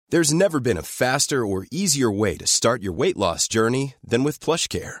There's never been a faster or easier way to start your weight loss journey than with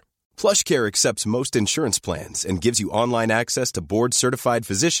PlushCare. PlushCare accepts most insurance plans and gives you online access to board-certified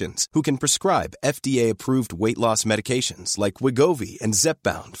physicians who can prescribe FDA-approved weight loss medications like Wegovy and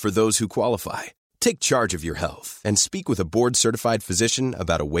Zepbound for those who qualify. Take charge of your health and speak with a board-certified physician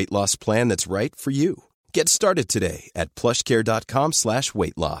about a weight loss plan that's right for you. Get started today at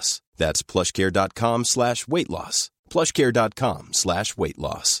plushcare.com/weight loss. That's plushcare.com/weight loss. plushcare.com/weight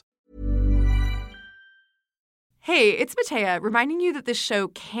loss. Hey, it's Matea, reminding you that this show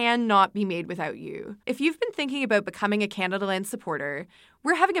cannot be made without you. If you've been thinking about becoming a Canadaland supporter,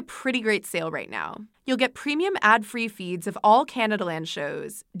 we're having a pretty great sale right now. You'll get premium ad-free feeds of all Canadaland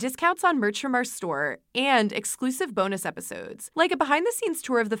shows, discounts on merch from our store, and exclusive bonus episodes, like a behind-the-scenes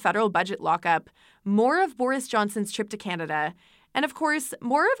tour of the federal budget lockup, more of Boris Johnson's trip to Canada, and of course,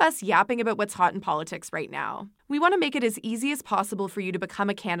 more of us yapping about what's hot in politics right now. We want to make it as easy as possible for you to become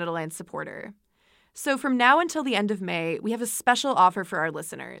a Canadaland supporter. So from now until the end of May, we have a special offer for our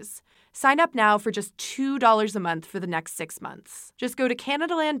listeners. Sign up now for just $2 a month for the next 6 months. Just go to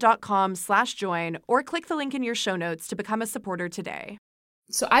canadaland.com/join or click the link in your show notes to become a supporter today.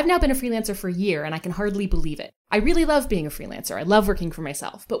 So I've now been a freelancer for a year, and I can hardly believe it. I really love being a freelancer. I love working for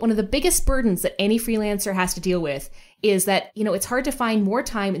myself. But one of the biggest burdens that any freelancer has to deal with is that, it's hard to find more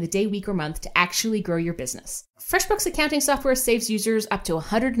time in the day, week, or month to actually grow your business. FreshBooks accounting software saves users up to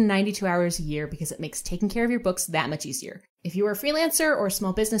 192 hours a year because it makes taking care of your books that much easier. If you are a freelancer or a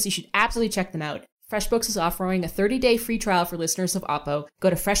small business, you should absolutely check them out. FreshBooks is offering a 30-day free trial for listeners of Oppo. Go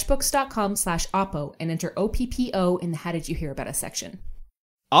to freshbooks.com/Oppo and enter OPPO in the How Did You Hear About Us section.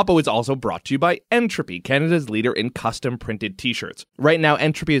 Oppo is also brought to you by Entropy, Canada's leader in custom printed t-shirts. Right now,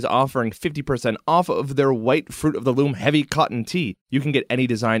 Entropy is offering 50% off of their white Fruit of the Loom heavy cotton tee. You can get any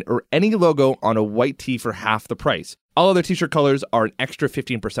design or any logo on a white tee for half the price. All other t-shirt colors are an extra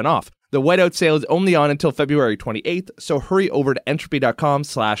 15% off. The whiteout sale is only on until February 28th, so hurry over to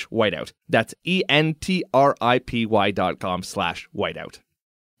entropy.com/whiteout. That's ENTRIPY.com/whiteout.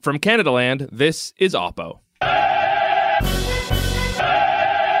 From Canadaland, this is Oppo.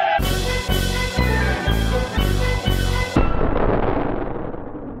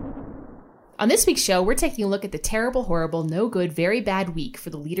 On this week's show, we're taking a look at the terrible, horrible, no good, very bad week for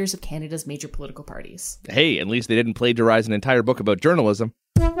the leaders of Canada's major political parties. Hey, at least they didn't plagiarize an entire book about journalism.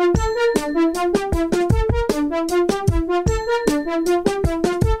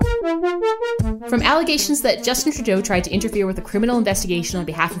 From allegations that Justin Trudeau tried to interfere with a criminal investigation on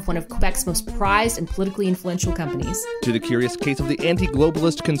behalf of one of Quebec's most prized and politically influential companies, to the curious case of the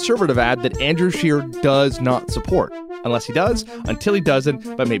anti-globalist conservative ad that Andrew Scheer does not support. Unless he does, until he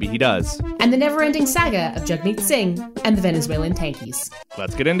doesn't, but maybe he does. And the never-ending saga of Jagmeet Singh and the Venezuelan tankies.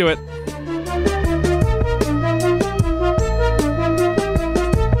 Let's get into it.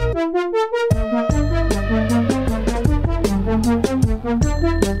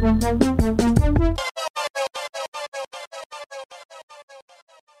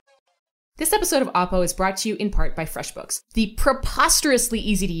 This episode of Oppo is brought to you in part by FreshBooks, the preposterously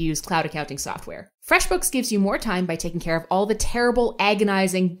easy-to-use cloud accounting software. FreshBooks gives you more time by taking care of all the terrible,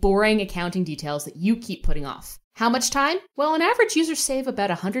 agonizing, boring accounting details that you keep putting off. How much time? Well, on average, users save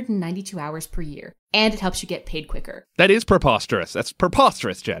about 192 hours per year, and it helps you get paid quicker. That is preposterous. That's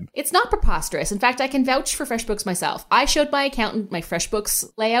preposterous, Jen. It's not preposterous. In fact, I can vouch for FreshBooks myself. I showed my accountant my FreshBooks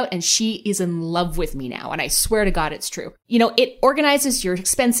layout, and she is in love with me now, and I swear to God it's true. It organizes your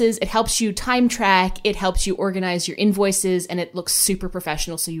expenses, it helps you time track, it helps you organize your invoices, and it looks super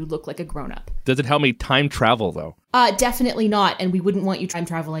professional so you look like a grown-up. Does it help me time travel, though? Definitely not, and we wouldn't want you time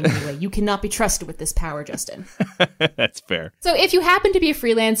traveling anyway. You cannot be trusted with this power, Justin. That's fair. So if you happen to be a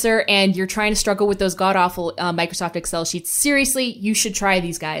freelancer and you're trying to struggle with those god-awful Microsoft Excel sheets, seriously, you should try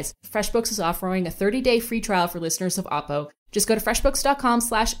these guys. FreshBooks is offering a 30-day free trial for listeners of Oppo. Just go to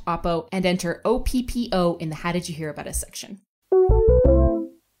freshbooks.com/Oppo and enter OPPO in the How Did You Hear About Us section.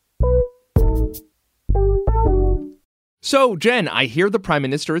 So, Jen, I hear the Prime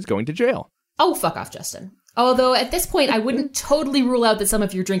Minister is going to jail. Oh, fuck off, Justin. Although, at this point, I wouldn't totally rule out that some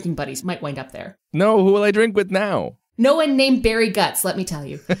of your drinking buddies might wind up there. No, who will I drink with now? No one named Barry Guts, let me tell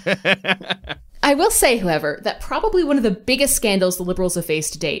you. I will say, however, that probably one of the biggest scandals the Liberals have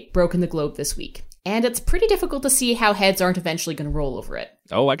faced to date broke in the Globe this week. And it's pretty difficult to see how heads aren't eventually going to roll over it.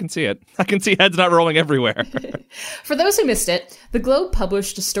 Oh, I can see it. I can see heads not rolling everywhere. For those who missed it, the Globe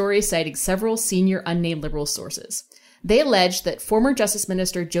published a story citing several senior unnamed Liberal sources. They alleged that former Justice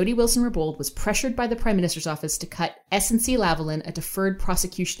Minister Jody Wilson-Raybould was pressured by the Prime Minister's office to cut SNC-Lavalin a deferred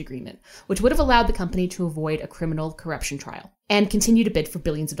prosecution agreement, which would have allowed the company to avoid a criminal corruption trial and continue to bid for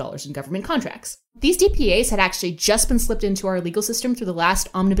billions of dollars in government contracts. These DPAs had actually just been slipped into our legal system through the last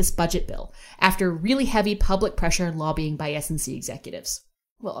omnibus budget bill after really heavy public pressure and lobbying by SNC executives.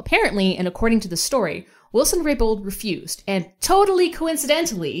 Well, apparently, and according to the story, Wilson-Raybould refused and totally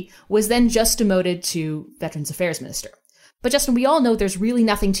coincidentally was then just demoted to Veterans Affairs Minister. But Justin, we all know there's really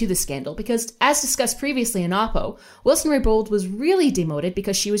nothing to this scandal because, as discussed previously in Oppo, Wilson-Raybould was really demoted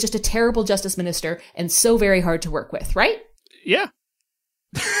because she was just a terrible justice minister and so very hard to work with, right? Yeah.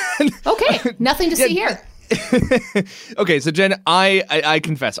 Okay, nothing to see here. Okay, so Jen, I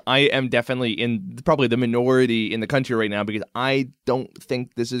confess, I am definitely in probably the minority in the country right now because I don't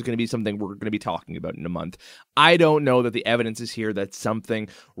think this is going to be something we're going to be talking about in a month. I don't know that the evidence is here that something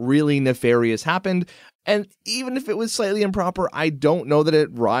really nefarious happened. And even if it was slightly improper, I don't know that it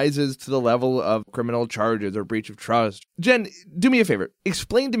rises to the level of criminal charges or breach of trust. Jen, do me a favor.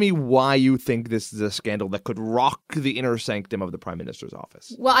 Explain to me why you think this is a scandal that could rock the inner sanctum of the Prime Minister's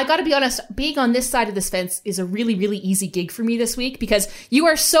office. Well, I gotta be honest, being on this side of this fence is a really, really easy gig for me this week because you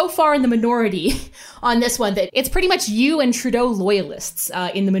are so far in the minority on this one that it's pretty much you and Trudeau loyalists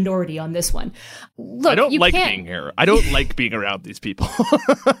in the minority on this one. Look, I don't like being here. I don't like being around these people.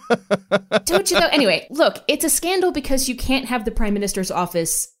 Don't you though? Anyway, look, it's a scandal because you can't have the Prime Minister's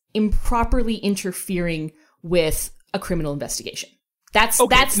office improperly interfering with a criminal investigation. That's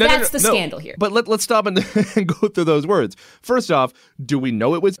the scandal here. But let's stop and go through those words. First off, do we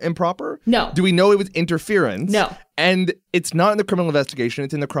know it was improper? No. Do we know it was interference? No. And it's not in the criminal investigation,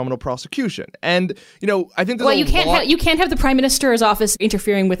 it's in the criminal prosecution. And, I think you can't have the Prime Minister's office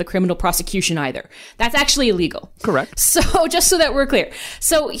interfering with a criminal prosecution either. That's actually illegal. Correct. So just so that we're clear.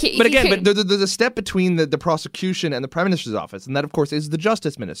 But there's a step between the prosecution and the Prime Minister's office, and that, of course, is the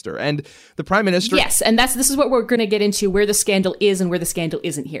Justice Minister. And the Prime Minister... Yes, and this is what we're going to get into, where the scandal is and where the scandal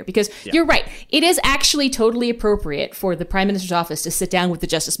isn't here. Because You're right. It is actually totally appropriate for the Prime Minister's office to sit down with the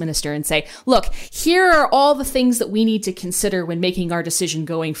Justice Minister and say, look, here are all the things that we need to consider when making our decision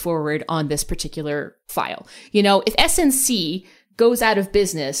going forward on this particular file. If SNC goes out of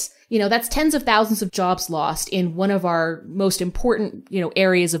business, that's tens of thousands of jobs lost in one of our most important,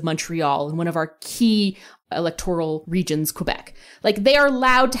 areas of Montreal and one of our key electoral regions, Quebec. They are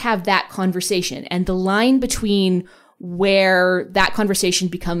allowed to have that conversation. And the line between where that conversation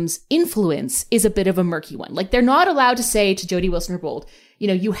becomes influence is a bit of a murky one. They're not allowed to say to Jody Wilson-Raybould,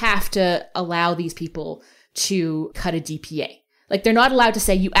 you have to allow these people to cut a DPA. They're not allowed to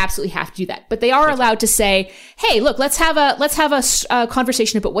say you absolutely have to do that, but they are allowed to say, "Hey, look, let's have a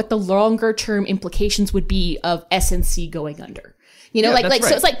conversation about what the longer term implications would be of SNC going under." Right.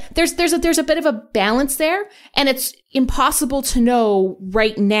 So it's there's a bit of a balance there, and it's impossible to know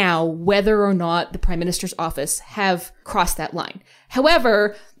right now whether or not the Prime Minister's office have crossed that line.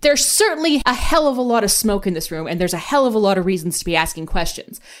 However, there's certainly a hell of a lot of smoke in this room, and there's a hell of a lot of reasons to be asking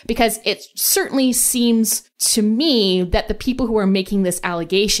questions, because it certainly seems to me that the people who are making this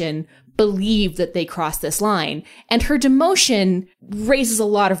allegation believe that they crossed this line. And her demotion raises a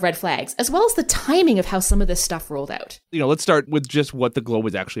lot of red flags, as well as the timing of how some of this stuff rolled out. Let's start with just what the Globe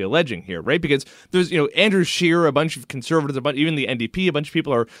was actually alleging here, right? Because there's, Andrew Scheer, a bunch of conservatives, even the NDP, a bunch of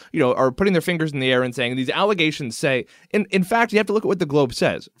people are putting their fingers in the air and saying these allegations say, in fact, you have to look at what the Globe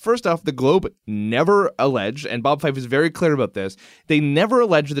says. First off, the Globe never alleged, and Bob Fife is very clear about this, they never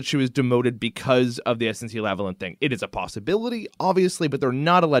alleged that she was demoted because of the SNC-Lavalin thing. It is a possibility, obviously, but they're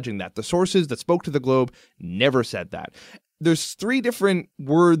not alleging that. The sources that spoke to the Globe never said that. There's three different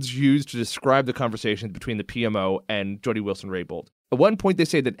words used to describe the conversations between the PMO and Jody Wilson-Raybould. At one point, they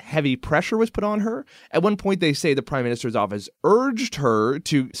say that heavy pressure was put on her. At one point, they say the Prime Minister's office urged her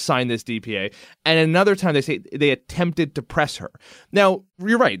to sign this DPA. And another time, they say they attempted to press her. Now,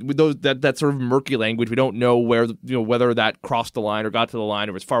 you're right. With that sort of murky language, we don't know whether that crossed the line or got to the line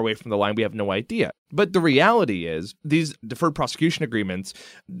or was far away from the line. We have no idea. But the reality is, these deferred prosecution agreements,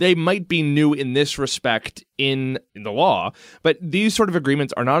 they might be new in this respect in the law, but these sort of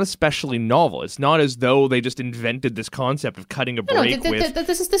agreements are not especially novel. It's not as though they just invented this concept of cutting a break with...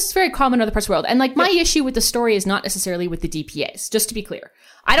 This is very common in other parts of the world. And my issue with the story is not necessarily with the DPAs, just to be clear.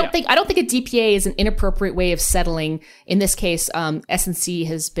 I don't think a DPA is an inappropriate way of settling. In this case, SNC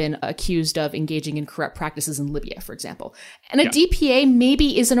has been accused of engaging in corrupt practices in Libya, for example. And a DPA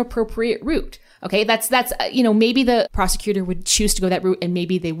maybe is an appropriate route. Okay, that's maybe the prosecutor would choose to go that route and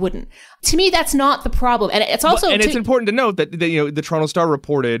maybe they wouldn't. To me, that's not the problem. And it's also it's important to note that the Toronto Star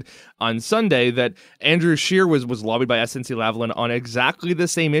reported on Sunday that Andrew Scheer was lobbied by SNC-Lavalin on exactly the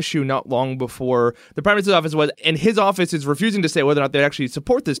same issue not long before the Prime Minister's office was, and his office is refusing to say whether or not they actually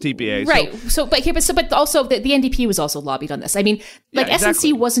support this TPA. Right. But also the NDP was also lobbied on this. I mean,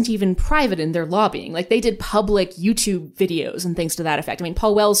 SNC wasn't even private in their lobbying. Like, they did public YouTube videos and things to that effect. I mean,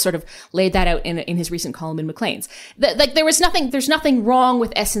 Paul Wells sort of laid that out in his recent column in Maclean's. There's nothing wrong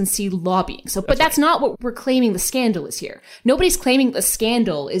with SNC lobbying. So, but that's not what we're claiming the scandal is here. Nobody's claiming the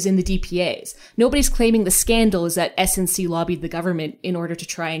scandal is in the DPAs. Nobody's claiming the scandal is that SNC lobbied the government in order to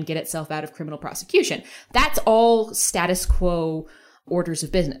try and get itself out of criminal prosecution. That's all status quo orders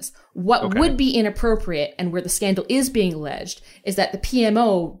of business. What would be inappropriate, and where the scandal is being alleged, is that the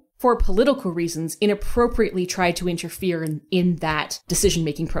PMO, for political reasons, inappropriately tried to interfere in that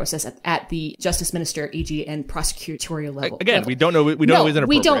decision-making process at the Justice Minister, AG, and prosecutorial level. Again, we don't know. We don't know it's inappropriate.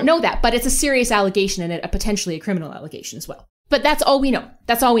 We don't know that, but it's a serious allegation and potentially a criminal allegation as well. But that's all we know.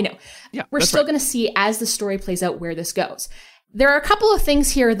 That's all we know. Yeah, we're still going to see as the story plays out where this goes. There are a couple of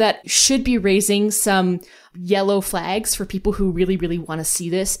things here that should be raising some yellow flags for people who really, really want to see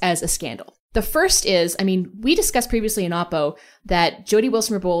this as a scandal. The first is, I mean, we discussed previously in Oppo that Jody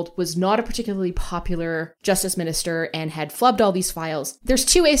Wilson-Raybould was not a particularly popular justice minister and had flubbed all these files. There's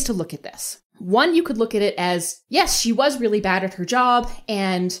two ways to look at this. One, you could look at it as, yes, she was really bad at her job,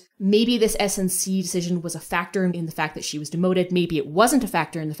 and maybe this SNC decision was a factor in the fact that she was demoted. Maybe it wasn't a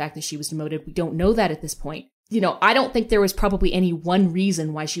factor in the fact that she was demoted. We don't know that at this point. I don't think there was probably any one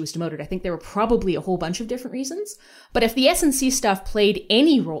reason why she was demoted. I think there were probably a whole bunch of different reasons. But if the SNC stuff played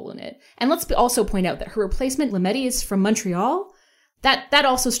any role in it, and let's also point out that her replacement, Lemedi, is from Montreal, that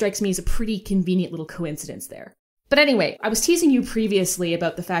also strikes me as a pretty convenient little coincidence there. But anyway, I was teasing you previously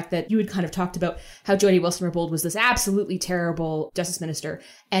about the fact that you had kind of talked about how Jody Wilson-Raybould was this absolutely terrible justice minister.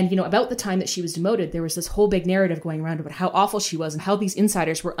 And, about the time that she was demoted, there was this whole big narrative going around about how awful she was and how these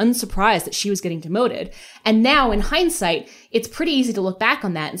insiders were unsurprised that she was getting demoted. And now, in hindsight, it's pretty easy to look back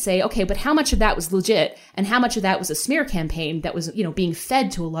on that and say, okay, but how much of that was legit and how much of that was a smear campaign that was, being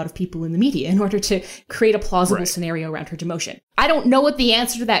fed to a lot of people in the media in order to create a plausible scenario around her demotion? I don't know what the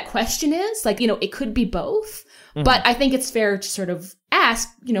answer to that question is. It could be both. Mm-hmm. But I think it's fair to sort of ask,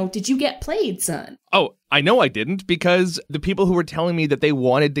 did you get played, son? Oh, I know I didn't, because the people who were telling me that they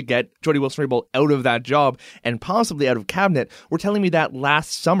wanted to get Jody Wilson-Raybould out of that job and possibly out of cabinet were telling me that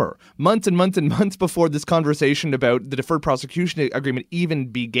last summer, months and months and months before this conversation about the deferred prosecution agreement even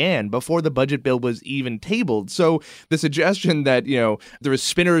began, before the budget bill was even tabled. So the suggestion that, there is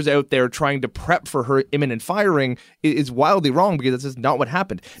spinners out there trying to prep for her imminent firing is wildly wrong, because that's just not what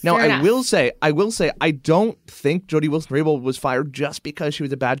happened. Now, I will say, I don't think Jody Wilson-Raybould was fired just because she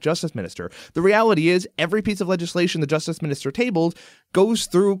was a bad justice minister. The reality is, every piece of legislation the justice minister tabled goes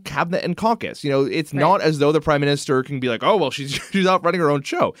through cabinet and caucus. It's not as though the prime minister can be like, oh, well, she's out running her own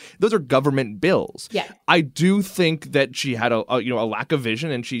show. Those are government bills. Yeah. I do think that she had a lack of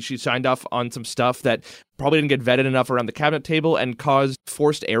vision, and she signed off on some stuff that probably didn't get vetted enough around the cabinet table and caused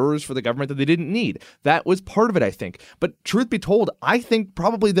forced errors for the government that they didn't need. That was part of it, I think. But truth be told, I think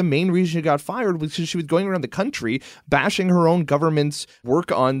probably the main reason she got fired was because she was going around the country bashing her own government's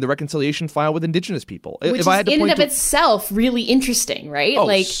work on the reconciliation file with Indigenous people. Which is in and of itself really interesting, right?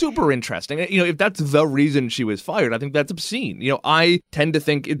 Oh, super interesting. If that's the reason she was fired, I think that's obscene. I tend to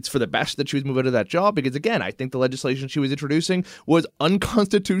think it's for the best that she was moved out of that job because, again, I think the legislation she was introducing was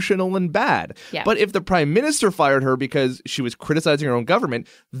unconstitutional and bad. Yeah. But if the prime minister fired her because she was criticizing her own government,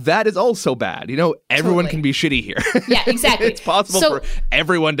 that is also bad. Everyone can be shitty here. Yeah, exactly. It's possible for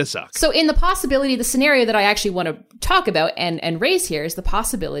everyone to suck. So in the scenario that I actually want to talk about and raise here is the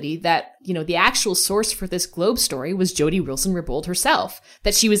possibility that, the actual source for this Globe story was Jody Wilson-Raybould herself,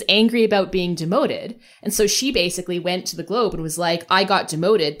 that she was angry about being demoted. And so she basically went to the Globe and was like, I got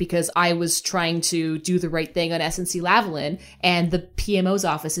demoted because I was trying to do the right thing on SNC-Lavalin and the PMO's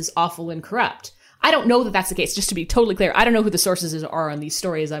office is awful and corrupt. I don't know that that's the case, just to be totally clear. I don't know who the sources are on these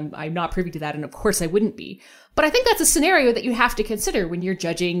stories. I'm not privy to that, and of course I wouldn't be. But I think that's a scenario that you have to consider when you're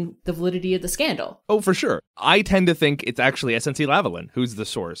judging the validity of the scandal. Oh, for sure. I tend to think it's actually SNC-Lavalin who's the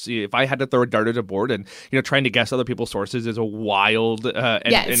source. If I had to throw a dart at a board and, trying to guess other people's sources is a wild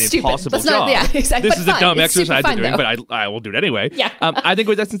and impossible job. Exactly. This is a dumb it's exercise fun, I'm doing, though. but I will do it anyway. Yeah. I think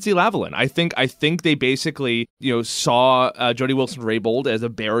it was SNC-Lavalin. I think they basically, saw Jody Wilson-Raybould as a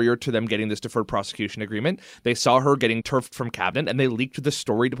barrier to them getting this deferred prosecution agreement. They saw her getting turfed from cabinet, and they leaked the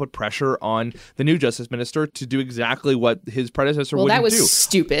story to put pressure on the new justice minister to do exactly what his predecessor wouldn't do. Well, that was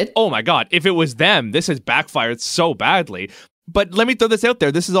stupid. Oh my God. If it was them, this has backfired so badly. But let me throw this out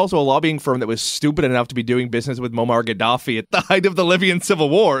there. This is also a lobbying firm that was stupid enough to be doing business with Muammar Gaddafi at the height of the Libyan civil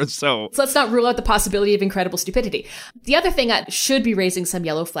war. So let's not rule out the possibility of incredible stupidity. The other thing that should be raising some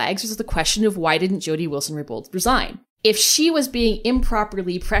yellow flags is the question of why didn't Jody Wilson-Raybould resign? If she was being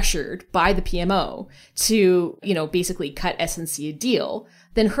improperly pressured by the PMO to, basically cut SNC a deal,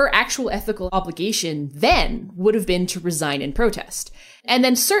 then her actual ethical obligation then would have been to resign in protest. And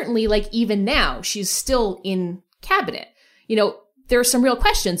then certainly, even now, she's still in cabinet. There are some real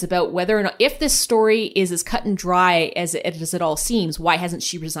questions about whether or not, if this story is as cut and dry as it all seems, why hasn't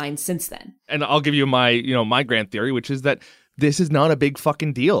she resigned since then? And I'll give you my grand theory, which is that this is not a big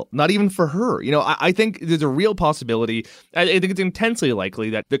fucking deal, not even for her. I think there's a real possibility. I think it's intensely likely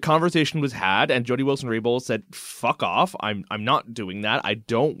that the conversation was had and Jody Wilson-Raybould said, fuck off. I'm not doing that. I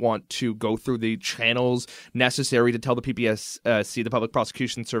don't want to go through the channels necessary to tell the PPSC, the Public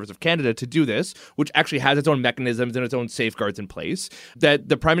Prosecution Service of Canada, to do this, which actually has its own mechanisms and its own safeguards in place. That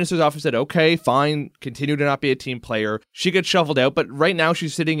the Prime Minister's office said, okay, fine, continue to not be a team player. She gets shuffled out, but right now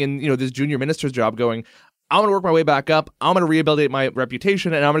she's sitting in, this junior minister's job going, I'm going to work my way back up. I'm going to rehabilitate my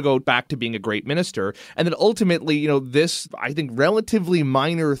reputation, and I'm going to go back to being a great minister. And then ultimately, this, I think, relatively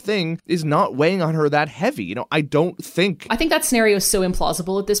minor thing is not weighing on her that heavy. I think that scenario is so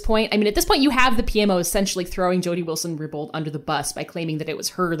implausible at this point. I mean, at this point, you have the PMO essentially throwing Jody Wilson-Raybould under the bus by claiming that it was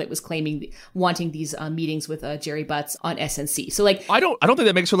her that was wanting these meetings with Jerry Butts on SNC. So, I don't think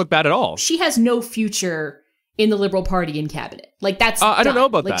that makes her look bad at all. She has no future in the Liberal Party in cabinet. That's I don't know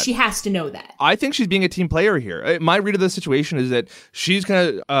about that. She has to know that. I think she's being a team player here. My read of the situation is that she's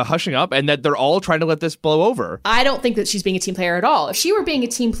kind of hushing up and that they're all trying to let this blow over. I don't think that she's being a team player at all. If she were being a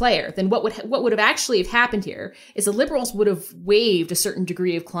team player, then what would have actually have happened here is the Liberals would have waived a certain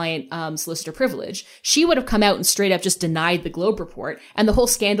degree of client solicitor privilege. She would have come out and straight up just denied the Globe report, and the whole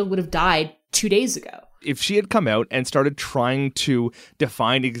scandal would have died 2 days ago. If she had come out and started trying to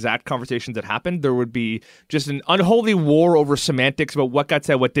define exact conversations that happened, there would be just an unholy war over semantics about what got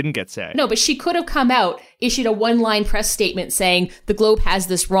said, what didn't get said. No, but she could have come out, issued a one-line press statement saying, the Globe has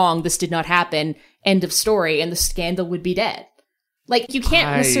this wrong, this did not happen, end of story, and the scandal would be dead. You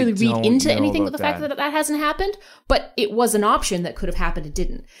can't necessarily read into anything with the fact that hasn't happened, but it was an option that could have happened. It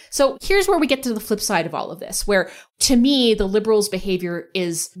didn't. So here's where we get to the flip side of all of this, where to me, the Liberals' behavior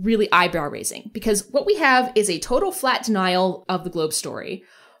is really eyebrow raising, because what we have is a total flat denial of the Globe story,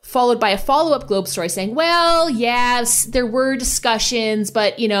 followed by a follow-up Globe story saying, well, yes, there were discussions,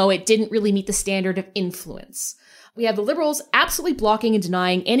 but, it didn't really meet the standard of influence. We have the Liberals absolutely blocking and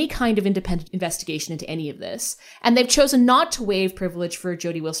denying any kind of independent investigation into any of this. And they've chosen not to waive privilege for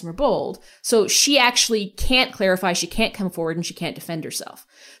Jody Wilson-Raybould. So she actually can't clarify, she can't come forward, and she can't defend herself.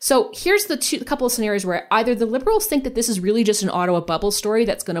 So here's the couple of scenarios where either the Liberals think that this is really just an Ottawa bubble story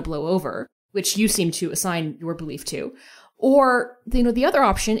that's going to blow over, which you seem to assign your belief to, or, the other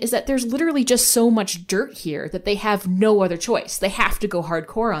option is that there's literally just so much dirt here that they have no other choice. They have to go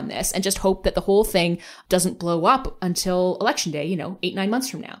hardcore on this and just hope that the whole thing doesn't blow up until Election Day, 8-9 months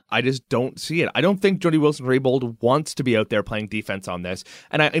from now. I just don't see it. I don't think Jody Wilson-Raybould wants to be out there playing defense on this.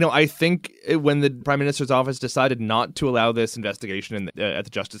 And I think when the Prime Minister's office decided not to allow this investigation at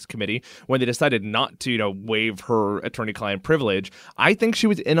the Justice Committee, when they decided not to, waive her attorney-client privilege, I think she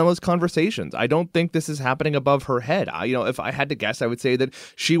was in on those conversations. I don't think this is happening above her head. If I had to guess, I would say that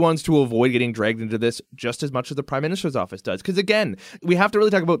she wants to avoid getting dragged into this just as much as the Prime Minister's office does. Because again, we have to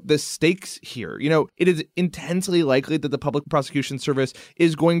really talk about the stakes here. It is intensely likely that the Public Prosecution Service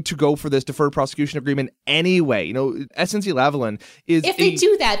is going to go for this deferred prosecution agreement anyway. SNC-Lavalin is... If they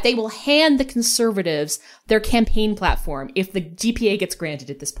do that, they will hand the Conservatives their campaign platform if the DPA gets granted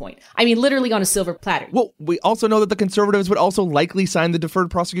at this point. I mean, literally on a silver platter. Well, we also know that the Conservatives would also likely sign the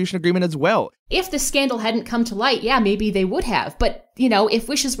deferred prosecution agreement as well. If the scandal hadn't come to light, yeah, maybe they they would have. But, if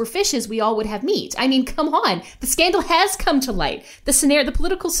wishes were fishes, we all would have meat. I mean, come on. The scandal has come to light. The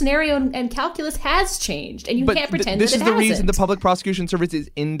political scenario and calculus has changed, and you can't pretend that it hasn't. This is the reason the Public Prosecution Service is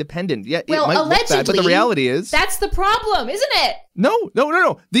independent. Yeah, well, it might allegedly, look bad, but the reality is... That's the problem, isn't it? No.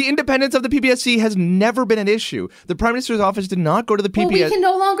 The independence of the PPSC has never been an issue. The Prime Minister's office did not go to the PPSC. Well, we can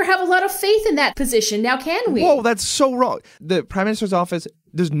no longer have a lot of faith in that position now, can we? Whoa, that's so wrong. The Prime Minister's office...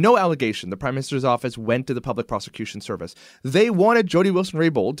 There's no allegation the Prime Minister's office went to the Public Prosecution Service. They wanted Jody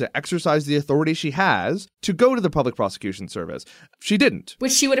Wilson-Raybould to exercise the authority she has to go to the Public Prosecution Service. She didn't.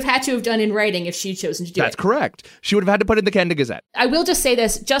 Which she would have had to have done in writing if she'd chosen to do That's correct. She would have had to put it in the Canada Gazette. I will just say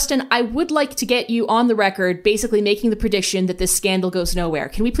this, Justin, I would like to get you on the record basically making the prediction that this scandal goes nowhere.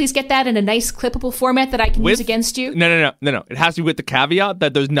 Can we please get that in a nice clippable format that I can use against you? No. It has to be with the caveat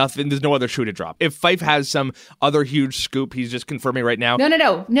that there's no other shoe to drop. If Fife has some other huge scoop he's just confirming right now. No.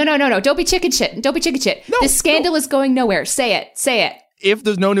 Don't be chicken shit. This scandal is going nowhere. Say it. If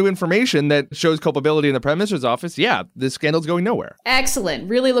there's no new information that shows culpability in the Prime Minister's office, yeah, this scandal's going nowhere. Excellent.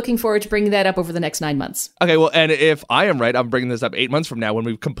 Really looking forward to bringing that up over the next 9 months. Okay, well, and if I am right, I'm bringing this up 8 months from now when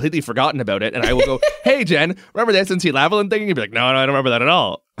we've completely forgotten about it, and I will go, hey, Jen, remember the SNC-Lavalin thing? And you'll be like, no, I don't remember that at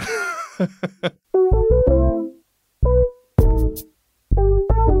all.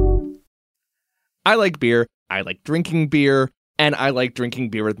 I like beer. I like drinking beer. And I like drinking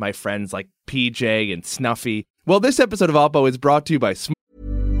beer with my friends like PJ and Snuffy. Well, this episode of Oppo is brought to you by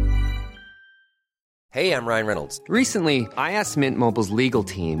Hey, I'm Ryan Reynolds. Recently, I asked Mint Mobile's legal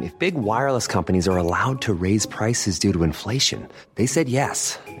team if big wireless companies are allowed to raise prices due to inflation. They said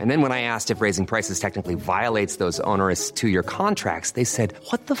yes. And then when I asked if raising prices technically violates those onerous 2-year contracts, they said,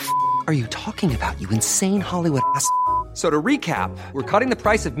 what the f*** are you talking about, you insane Hollywood ass f- So to recap, we're cutting the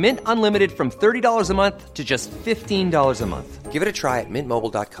price of Mint Unlimited from $30 a month to just $15 a month. Give it a try at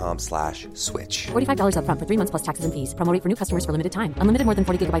mintmobile.com/switch. $45 up front for 3 months plus taxes and fees. Promo rate for new customers for limited time. Unlimited more than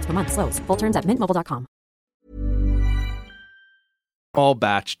 40 gigabytes per month. Slows full terms at mintmobile.com. Small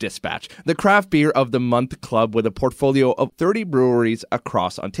Batch Dispatch, the craft beer of the month club with a portfolio of 30 breweries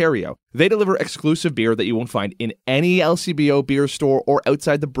across Ontario. They deliver exclusive beer that you won't find in any LCBO beer store or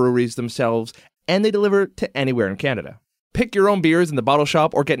outside the breweries themselves, and they deliver to anywhere in Canada. Pick your own beers in the bottle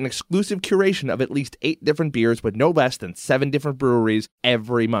shop or get an exclusive curation of at least 8 different beers with no less than 7 different breweries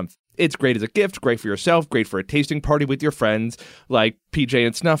every month. It's great as a gift, great for yourself, great for a tasting party with your friends like PJ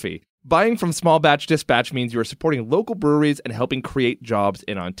and Snuffy. Buying from Small Batch Dispatch means you are supporting local breweries and helping create jobs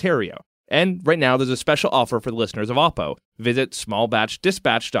in Ontario. And right now, there's a special offer for the listeners of Oppo. Visit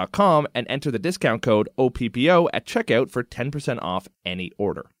smallbatchdispatch.com and enter the discount code OPPO at checkout for 10% off any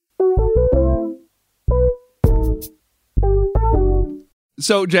order.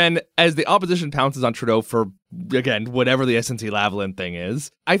 So, Jen, as the opposition pounces on Trudeau for, again, whatever the SNC-Lavalin thing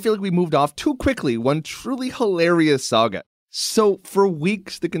is, I feel like we moved off too quickly one truly hilarious saga. So, for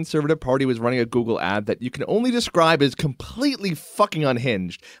weeks, the Conservative Party was running a Google ad that you can only describe as completely fucking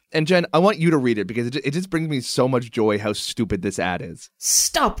unhinged. And Jen, I want you to read it because it just brings me so much joy how stupid this ad is.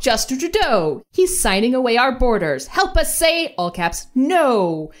 Stop Justin Trudeau! He's signing away our borders. Help us say, all caps,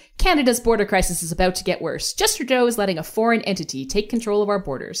 no! Canada's border crisis is about to get worse. Justin Trudeau is letting a foreign entity take control of our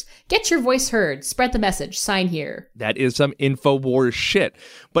borders. Get your voice heard. Spread the message. Sign here. That is some InfoWars shit.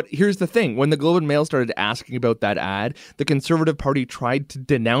 But here's the thing. When the Globe and Mail started asking about that ad, the Conservative Party tried to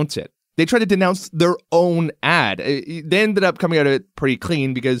denounce it. They tried to denounce their own ad. They ended up coming out of it pretty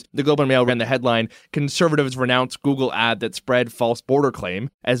clean because the Globe and Mail ran the headline, Conservatives renounce Google ad that spread false border claim,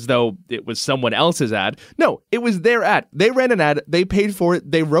 as though it was someone else's ad. No, it was their ad. They ran an ad, they paid for it,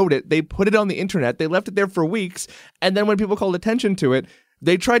 they wrote it, they put it on the internet, they left it there for weeks, and then when people called attention to it,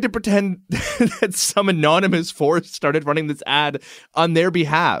 they tried to pretend that some anonymous force started running this ad on their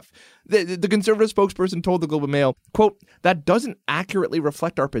behalf. The Conservative spokesperson told the Globe and Mail, quote, that doesn't accurately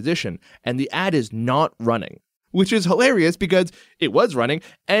reflect our position, and the ad is not running. Which is hilarious because it was running,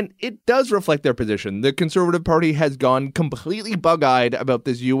 and it does reflect their position. The Conservative Party has gone completely bug-eyed about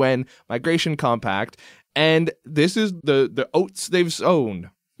this UN migration compact, and this is the oats they've sown.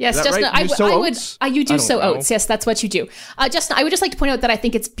 Yes, Justin, right? You do sow oats. Yes, that's what you do. Justin, I would just like to point out that I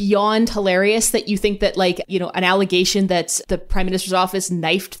think it's beyond hilarious that you think that, like, you know, an allegation that the Prime Minister's office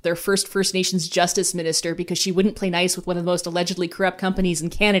knifed their First Nations Justice Minister because she wouldn't play nice with one of the most allegedly corrupt companies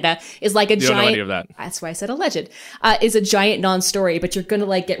in Canada is like a giant. You don't know any of that. That's why I said alleged. Is a giant non-story, but you're going to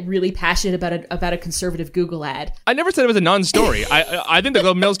like get really passionate about a conservative Google ad. I never said it was a non-story. I think the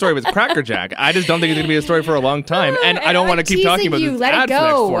Globe and Mail story was crackerjack. I just don't think it's going to be a story for a long time, and I don't want to keep talking about this ad for the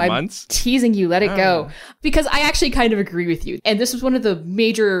next 4 I'm months. Teasing you, let it go. Because I actually kind of agree with you. And this was one of the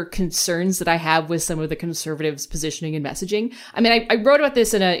major concerns that I have with some of the conservatives' positioning and messaging. I mean, I wrote about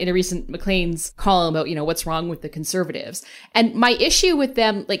this in a recent Maclean's column about, what's wrong with the conservatives. And my issue with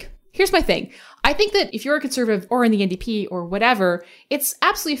them, here's my thing. I think that if you're a conservative or in the NDP or whatever, it's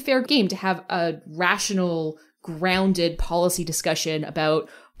absolutely fair game to have a rational, grounded policy discussion about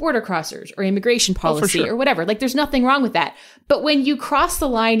border crossers or immigration policy or whatever. There's nothing wrong with that. But when you cross the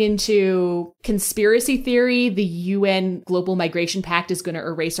line into conspiracy theory, the UN Global Migration Pact is going to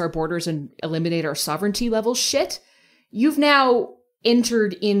erase our borders and eliminate our sovereignty level shit, you've now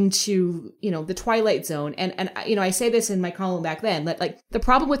entered into, the twilight zone. And I say this in my column back then, that the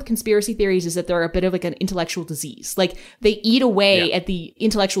problem with conspiracy theories is that they're a bit of an intellectual disease. They eat away at the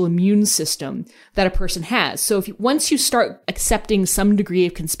intellectual immune system that a person has. So once you start accepting some degree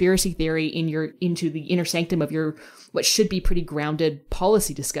of conspiracy theory into the inner sanctum of your, what should be pretty grounded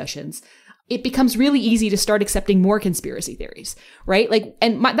policy discussions, it becomes really easy to start accepting more conspiracy theories, right?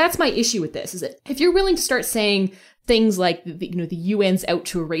 That's my issue with this, is that if you're willing to start saying things like, the UN's out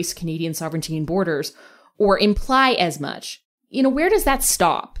to erase Canadian sovereignty and borders, or imply as much, where does that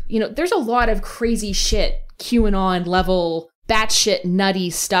stop? There's a lot of crazy shit, QAnon level, batshit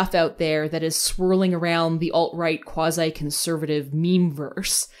nutty stuff out there that is swirling around the alt-right quasi-conservative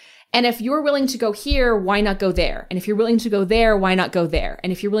meme-verse. And if you're willing to go here, why not go there? And if you're willing to go there, why not go there?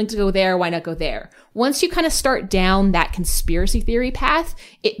 And if you're willing to go there, why not go there? Once you kind of start down that conspiracy theory path,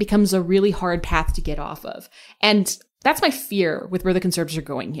 it becomes a really hard path to get off of. And that's my fear with where the conservatives are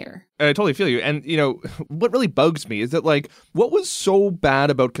going here. I totally feel you. And, what really bugs me is that, what was so bad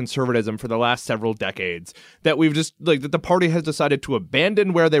about conservatism for the last several decades that we've just, that the party has decided to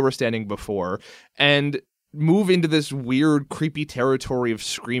abandon where they were standing before and move into this weird, creepy territory of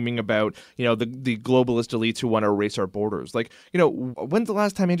screaming about, the globalist elites who want to erase our borders. When's the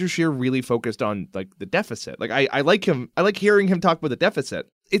last time Andrew Scheer really focused on, the deficit? I like him. I like hearing him talk about the deficit.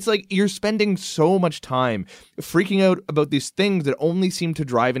 It's you're spending so much time freaking out about these things that only seem to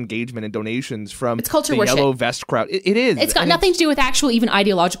drive engagement and donations from it's culture the worship. yellow vest crowd. It is. It's got nothing to do with actual even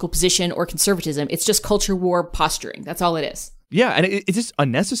ideological position or conservatism. It's just culture war posturing. That's all it is. Yeah, and it's just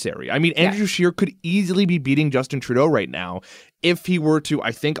unnecessary. I mean, Andrew Scheer could easily be beating Justin Trudeau right now if he were to,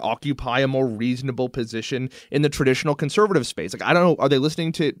 I think, occupy a more reasonable position in the traditional conservative space. I don't know, are they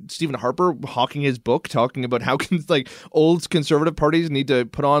listening to Stephen Harper hawking his book, talking about how old conservative parties need to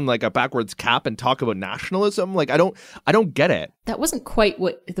put on a backwards cap and talk about nationalism? I don't get it. That wasn't quite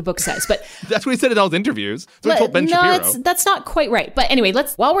what the book says, but that's what he said in all his interviews. That's what he told Ben Shapiro. That's not quite right. But anyway,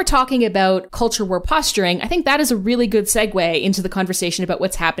 while we're talking about culture war posturing, I think that is a really good segue into the conversation about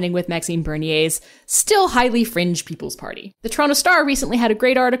what's happening with Maxime Bernier's still highly fringe People's Party. The Toronto Star recently had a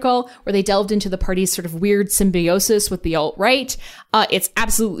great article where they delved into the party's sort of weird symbiosis with the alt-right. It's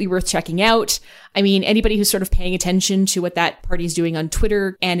absolutely worth checking out. I mean, anybody who's sort of paying attention to what that party's doing on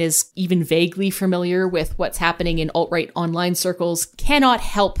Twitter and is even vaguely familiar with what's happening in alt-right online circles cannot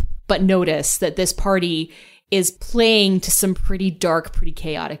help but notice that this party is playing to some pretty dark, pretty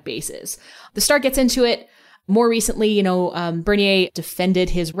chaotic bases. The Star gets into it. More recently, Bernier defended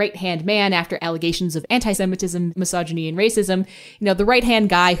his right-hand man after allegations of anti-Semitism, misogyny, and racism. The right-hand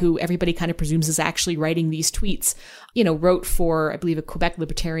guy who everybody kind of presumes is actually writing these tweets, wrote for, I believe, a Quebec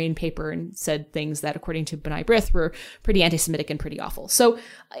libertarian paper and said things that, according to Benai Brith, were pretty anti-Semitic and pretty awful. So,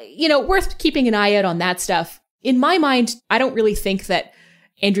 worth keeping an eye out on that stuff. In my mind, I don't really think that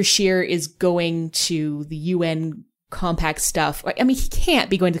Andrew Scheer is going to the UN compact stuff. I mean, he can't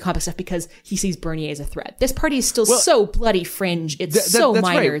be going to the compact stuff because he sees Bernier as a threat. This party is still so bloody fringe. It's so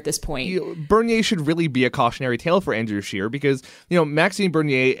minor at this point. Bernier should really be a cautionary tale for Andrew Scheer because, Maxime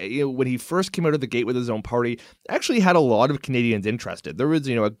Bernier, when he first came out of the gate with his own party, actually had a lot of Canadians interested. There was,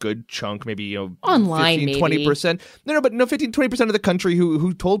 a good chunk, maybe, online, 15-20%. But 15-20% of the country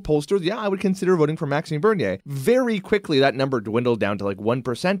who told pollsters, I would consider voting for Maxime Bernier. Very quickly, that number dwindled down to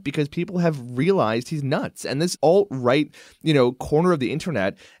 1% because people have realized he's nuts. And this alt-right, corner of the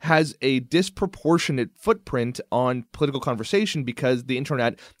internet has a disproportionate footprint on political conversation because the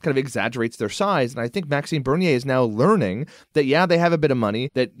internet kind of exaggerates their size. And I think Maxime Bernier is now learning that, they have a bit of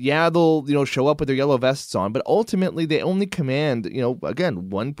money, that, they'll, show up with their yellow vests on, but ultimately they only command, again,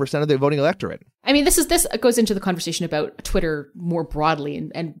 1% of the voting electorate. I mean, this goes into the conversation about Twitter more broadly,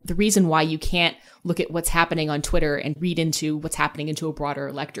 and the reason why you can't look at what's happening on Twitter and read into what's happening into a broader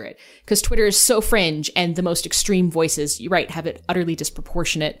electorate. Because Twitter is so fringe, and the most extreme voices, you're right, have an utterly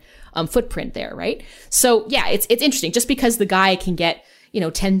disproportionate footprint there, right? So yeah, it's interesting. Just because the guy can get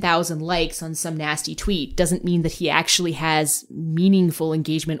 10,000 likes on some nasty tweet doesn't mean that he actually has meaningful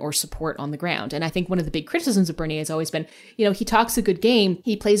engagement or support on the ground. And I think one of the big criticisms of Bernier has always been, he talks a good game,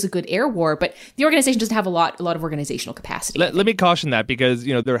 he plays a good air war, but the organization doesn't have a lot of organizational capacity. Let me caution that because,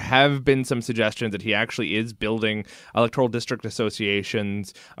 there have been some suggestions that he actually is building electoral district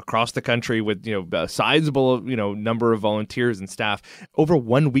associations across the country with, a sizable, number of volunteers and staff. Over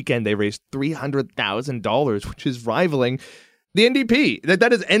one weekend, they raised $300,000, which is rivaling the NDP.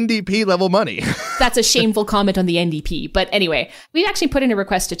 That is NDP level money. That's a shameful comment on the NDP. But anyway, we actually put in a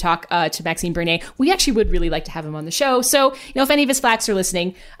request to talk to Maxime Bernier. We actually would really like to have him on the show. So, if any of his flacks are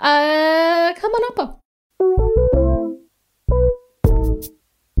listening, come on up.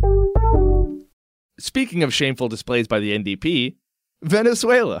 Speaking of shameful displays by the NDP,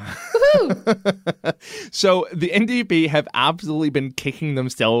 Venezuela. So the NDP have absolutely been kicking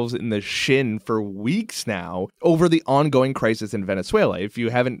themselves in the shin for weeks now over the ongoing crisis in Venezuela. If you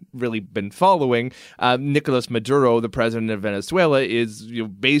haven't really been following, Nicolas Maduro, the president of Venezuela, is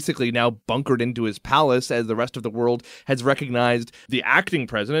basically now bunkered into his palace as the rest of the world has recognized the acting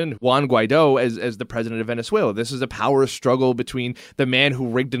president, Juan Guaido, as the president of Venezuela. This is a power struggle between the man who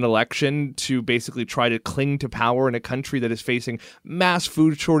rigged an election to basically try to cling to power in a country that is facing mass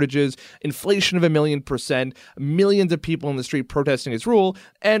food shortages, inflation of 1,000,000%, millions of people in the street protesting his rule,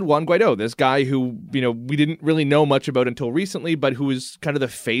 and Juan Guaido, this guy who, we didn't really know much about until recently, but who is kind of the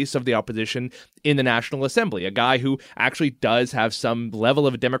face of the opposition in the National Assembly, a guy who actually does have some level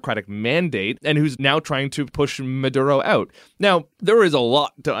of a democratic mandate and who's now trying to push Maduro out. Now, there is a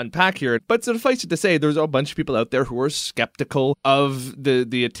lot to unpack here, but suffice it to say, there's a bunch of people out there who are skeptical of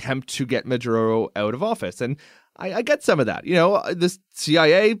the attempt to get Maduro out of office, and I get some of that. The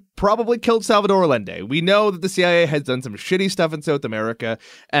CIA probably killed Salvador Allende. We know that the CIA has done some shitty stuff in South America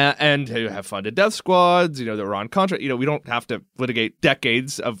and have funded death squads, that were on Contra. We don't have to litigate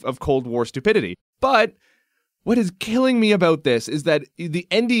decades of Cold War stupidity. But what is killing me about this is that the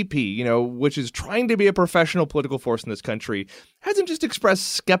NDP, which is trying to be a professional political force in this country, hasn't just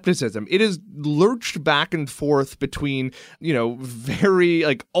expressed skepticism. It is lurched back and forth between, very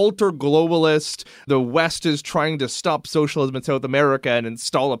ultra globalist, the West is trying to stop socialism in South America and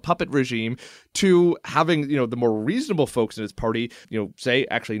install a puppet regime, to having, the more reasonable folks in his party, say,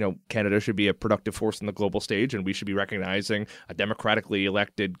 actually, Canada should be a productive force in the global stage and we should be recognizing a democratically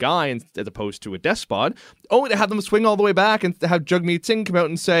elected guy as opposed to a despot, only to have them swing all the way back and have Jagmeet Singh come out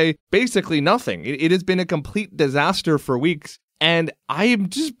and say basically nothing. It has been a complete disaster for weeks. And I am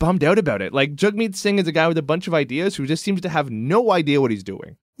just bummed out about it. Jagmeet Singh is a guy with a bunch of ideas who just seems to have no idea what he's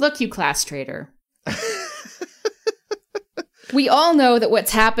doing. Look, you class traitor. We all know that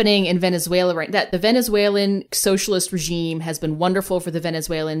what's happening in Venezuela that the Venezuelan socialist regime has been wonderful for the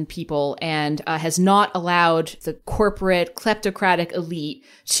Venezuelan people and has not allowed the corporate kleptocratic elite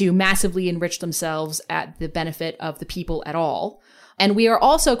to massively enrich themselves at the benefit of the people at all. And we are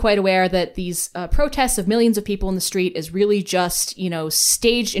also quite aware that these protests of millions of people in the street is really just,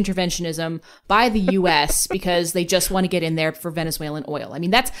 staged interventionism by the U.S. because they just want to get in there for Venezuelan oil. I mean,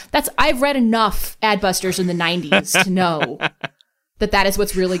 that's I've read enough Adbusters in the 90s to know that is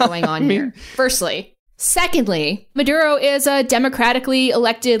what's really going on here. Firstly. Secondly, Maduro is a democratically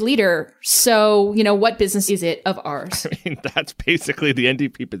elected leader. So, what business is it of ours? I mean, that's basically the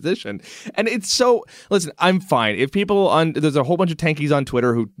NDP position. And it's so, listen, I'm fine. If there's a whole bunch of tankies on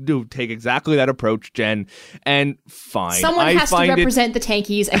Twitter who do take exactly that approach, Jen, and fine. Someone has to represent the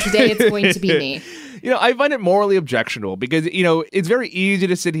tankies, and today it's going to be me. I find it morally objectionable because, it's very easy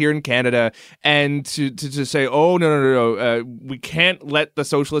to sit here in Canada and to say, oh, no, we can't let the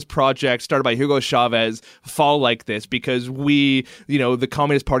socialist project started by Hugo Chavez fall like this because we, the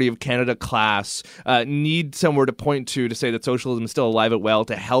Communist Party of Canada class, need somewhere to point to say that socialism is still alive and well.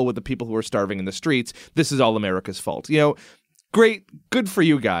 To hell with the people who are starving in the streets. This is all America's fault. Great, good for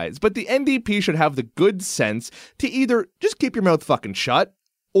you guys. But the NDP should have the good sense to either just keep your mouth fucking shut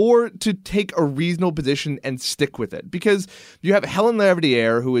or to take a reasonable position and stick with it. Because you have Helen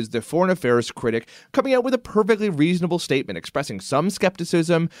Laverdiere, who is the foreign affairs critic, coming out with a perfectly reasonable statement expressing some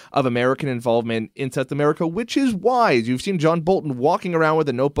skepticism of American involvement in South America, which is wise. You've seen John Bolton walking around with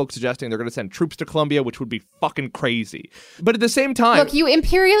a notebook suggesting they're going to send troops to Colombia, which would be fucking crazy. But at the same time... Look, you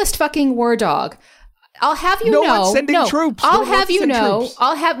imperialist fucking war dog. I'll have you know... No one's sending troops. I'll have you know...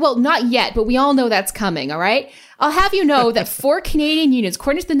 Well, not yet, but we all know that's coming, all right? I'll have you know that 4 Canadian unions,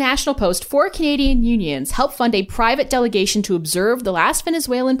 according to the National Post, 4 Canadian unions helped fund a private delegation to observe the last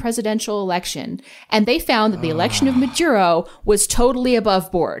Venezuelan presidential election, and they found that the election of Maduro was totally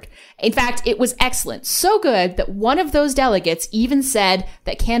above board. In fact, it was excellent. So good that one of those delegates even said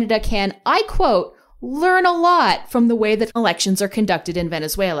that Canada can, I quote, learn a lot from the way that elections are conducted in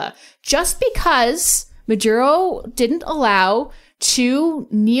Venezuela. Just because Maduro didn't allow two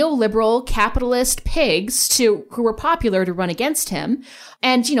neoliberal capitalist pigs who were popular to run against him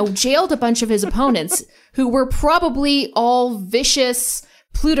and, jailed a bunch of his opponents who were probably all vicious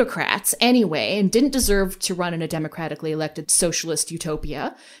plutocrats anyway and didn't deserve to run in a democratically elected socialist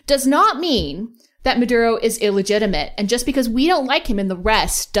utopia, does not mean that Maduro is illegitimate. And just because we don't like him in the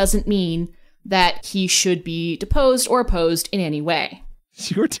rest doesn't mean that he should be deposed or opposed in any way.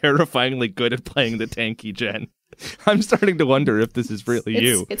 You're terrifyingly good at playing the tanky, Jen. I'm starting to wonder if this is really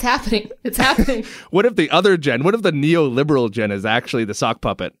you. It's happening. It's happening. What if the other Jen, what if the neoliberal Jen is actually the sock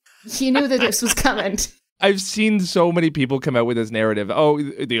puppet? He knew that this was coming. I've seen so many people come out with this narrative. Oh,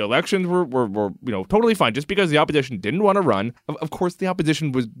 the elections were totally fine just because the opposition didn't want to run. Of course, the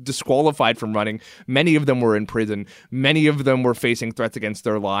opposition was disqualified from running. Many of them were in prison. Many of them were facing threats against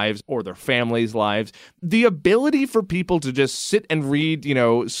their lives or their families' lives. The ability for people to just sit and read,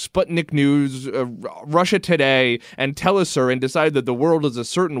 Sputnik News, Russia Today, and Telesur and decide that the world is a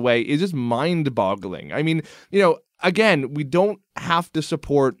certain way is just mind-boggling. I mean, again, we don't have to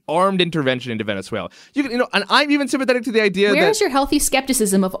support armed intervention into Venezuela. You can, and I'm even sympathetic to the idea Where's your healthy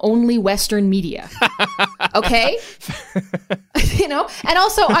skepticism of only Western media? Okay? And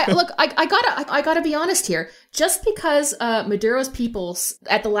also, I gotta be honest here. Just because Maduro's people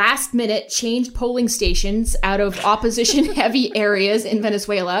at the last minute changed polling stations out of opposition-heavy areas in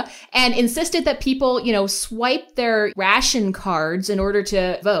Venezuela and insisted that people, swipe their ration cards in order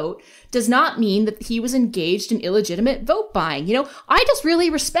to vote, does not mean that he was engaged in illegitimate vote buying. I just really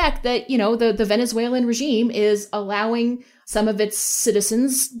respect that, the Venezuelan regime is allowing some of its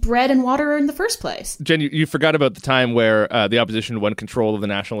citizens bread and water in the first place. Jen, you forgot about the time where the opposition won control of the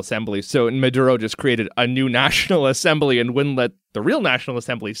National Assembly. So Maduro just created a new National Assembly and wouldn't let the real National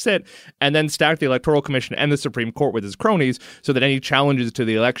Assembly sit, and then stacked the Electoral Commission and the Supreme Court with his cronies so that any challenges to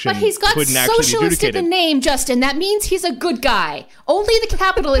the election couldn't actually be adjudicated. But he's got socialist in the name, Justin. That means he's a good guy. Only the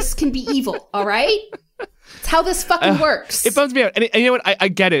capitalists can be evil, all right? It's how this fucking works. It bums me out. And you know what? I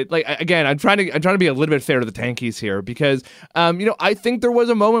get it. Like, again, I'm trying to be a little bit fair to the tankies here because, I think there was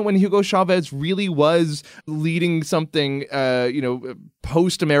a moment when Hugo Chavez really was leading something,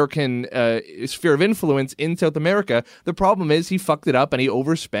 post-American sphere of influence in South America. The problem is he fucked it up and he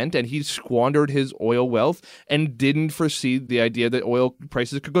overspent and he squandered his oil wealth and didn't foresee the idea that oil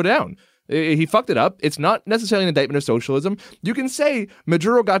prices could go down. He fucked it up. It's not necessarily an indictment of socialism. You can say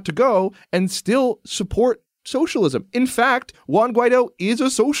Maduro got to go and still support socialism. In fact, Juan Guaido is a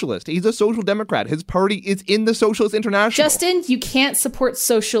socialist. He's a social democrat. His party is in the Socialist International. Justin, you can't support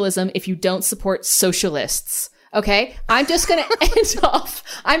socialism if you don't support socialists. Okay, I'm just going to end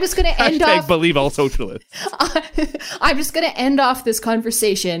off. Believe all socialists. I'm just going to end off this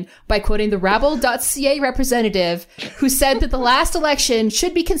conversation by quoting the Rabble.ca representative who said that the last election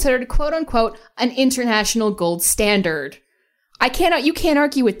should be considered, quote unquote, an international gold standard. You can't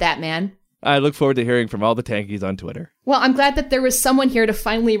argue with that, man. I look forward to hearing from all the tankies on Twitter. Well, I'm glad that there was someone here to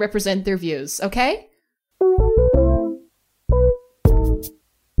finally represent their views, okay?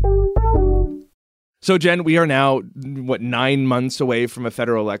 So, Jen, we are now, 9 months away from a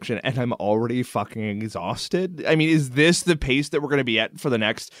federal election, and I'm already fucking exhausted. I mean, is this the pace that we're going to be at for the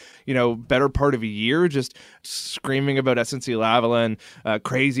next, better part of a year? Just screaming about SNC-Lavalin,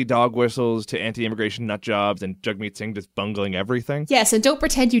 crazy dog whistles to anti-immigration nut jobs, and Jagmeet Singh just bungling everything? Yes, and don't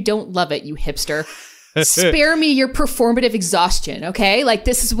pretend you don't love it, you hipster. Spare me your performative exhaustion, okay? Like,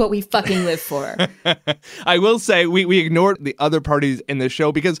 this is what we fucking live for. I will say we ignored the other parties in this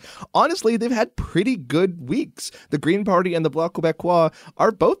show because, honestly, they've had pretty good weeks. The Green Party and the Bloc Québécois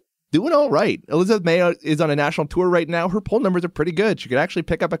are both doing all right. Elizabeth May is on a national tour right now. Her poll numbers are pretty good. She could actually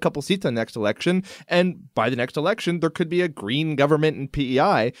pick up a couple seats in the next election. And by the next election, there could be a green government in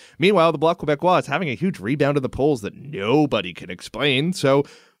PEI. Meanwhile, the Bloc Québécois is having a huge rebound in the polls that nobody can explain. So,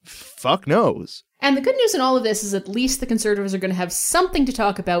 fuck knows. And the good news in all of this is at least the Conservatives are going to have something to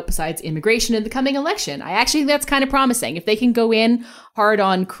talk about besides immigration in the coming election. I actually think that's kind of promising. If they can go in hard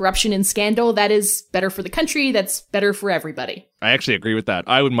on corruption and scandal, that is better for the country. That's better for everybody. I actually agree with that.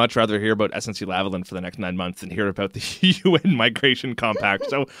 I would much rather hear about SNC-Lavalin for the next 9 months than hear about the UN Migration Compact.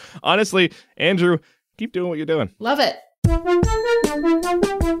 So honestly, Andrew, keep doing what you're doing. Love it.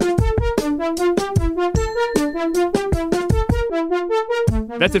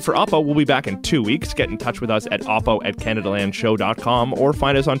 That's it for Oppo. We'll be back in 2 weeks. Get in touch with us at oppo@canadalandshow.com or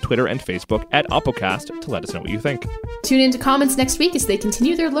find us on Twitter and Facebook at OppoCast to let us know what you think. Tune into comments next week as they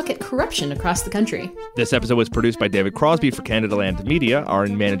continue their look at corruption across the country. This episode was produced by David Crosby for Canada Land Media. Our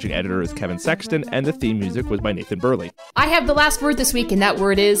managing editor is Kevin Sexton, and the theme music was by Nathan Burley. I have the last word this week, and that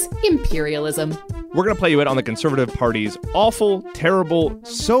word is imperialism. we're going to play you in on the Conservative Party's awful, terrible,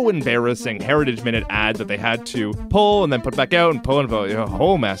 so embarrassing Heritage Minute ad that they had to pull and then put back out and pull and vote. A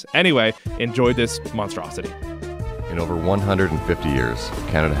whole mess. Anyway, enjoy this monstrosity. In over 150 years,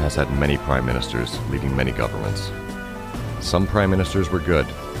 Canada has had many prime ministers leading many governments. Some prime ministers were good,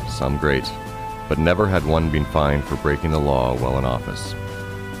 some great, but never had one been fined for breaking the law while in office.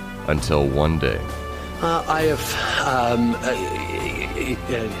 Until one day.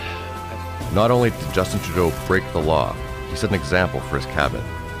 Not only did Justin Trudeau break the law, he set an example for his cabinet.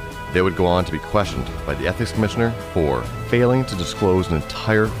 They would go on to be questioned by the Ethics Commissioner for failing to disclose an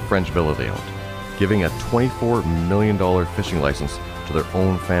entire French villa they owned, giving a $24 million fishing license to their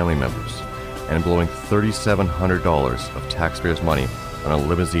own family members, and blowing $3,700 of taxpayers' money on a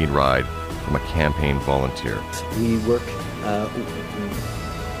limousine ride from a campaign volunteer. We work, I'm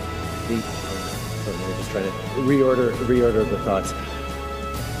just trying to reorder the thoughts.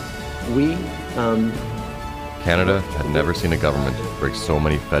 Canada had never seen a government break so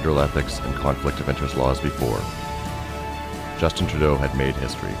many federal ethics and conflict of interest laws before. Justin Trudeau had made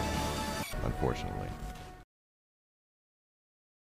history, unfortunately.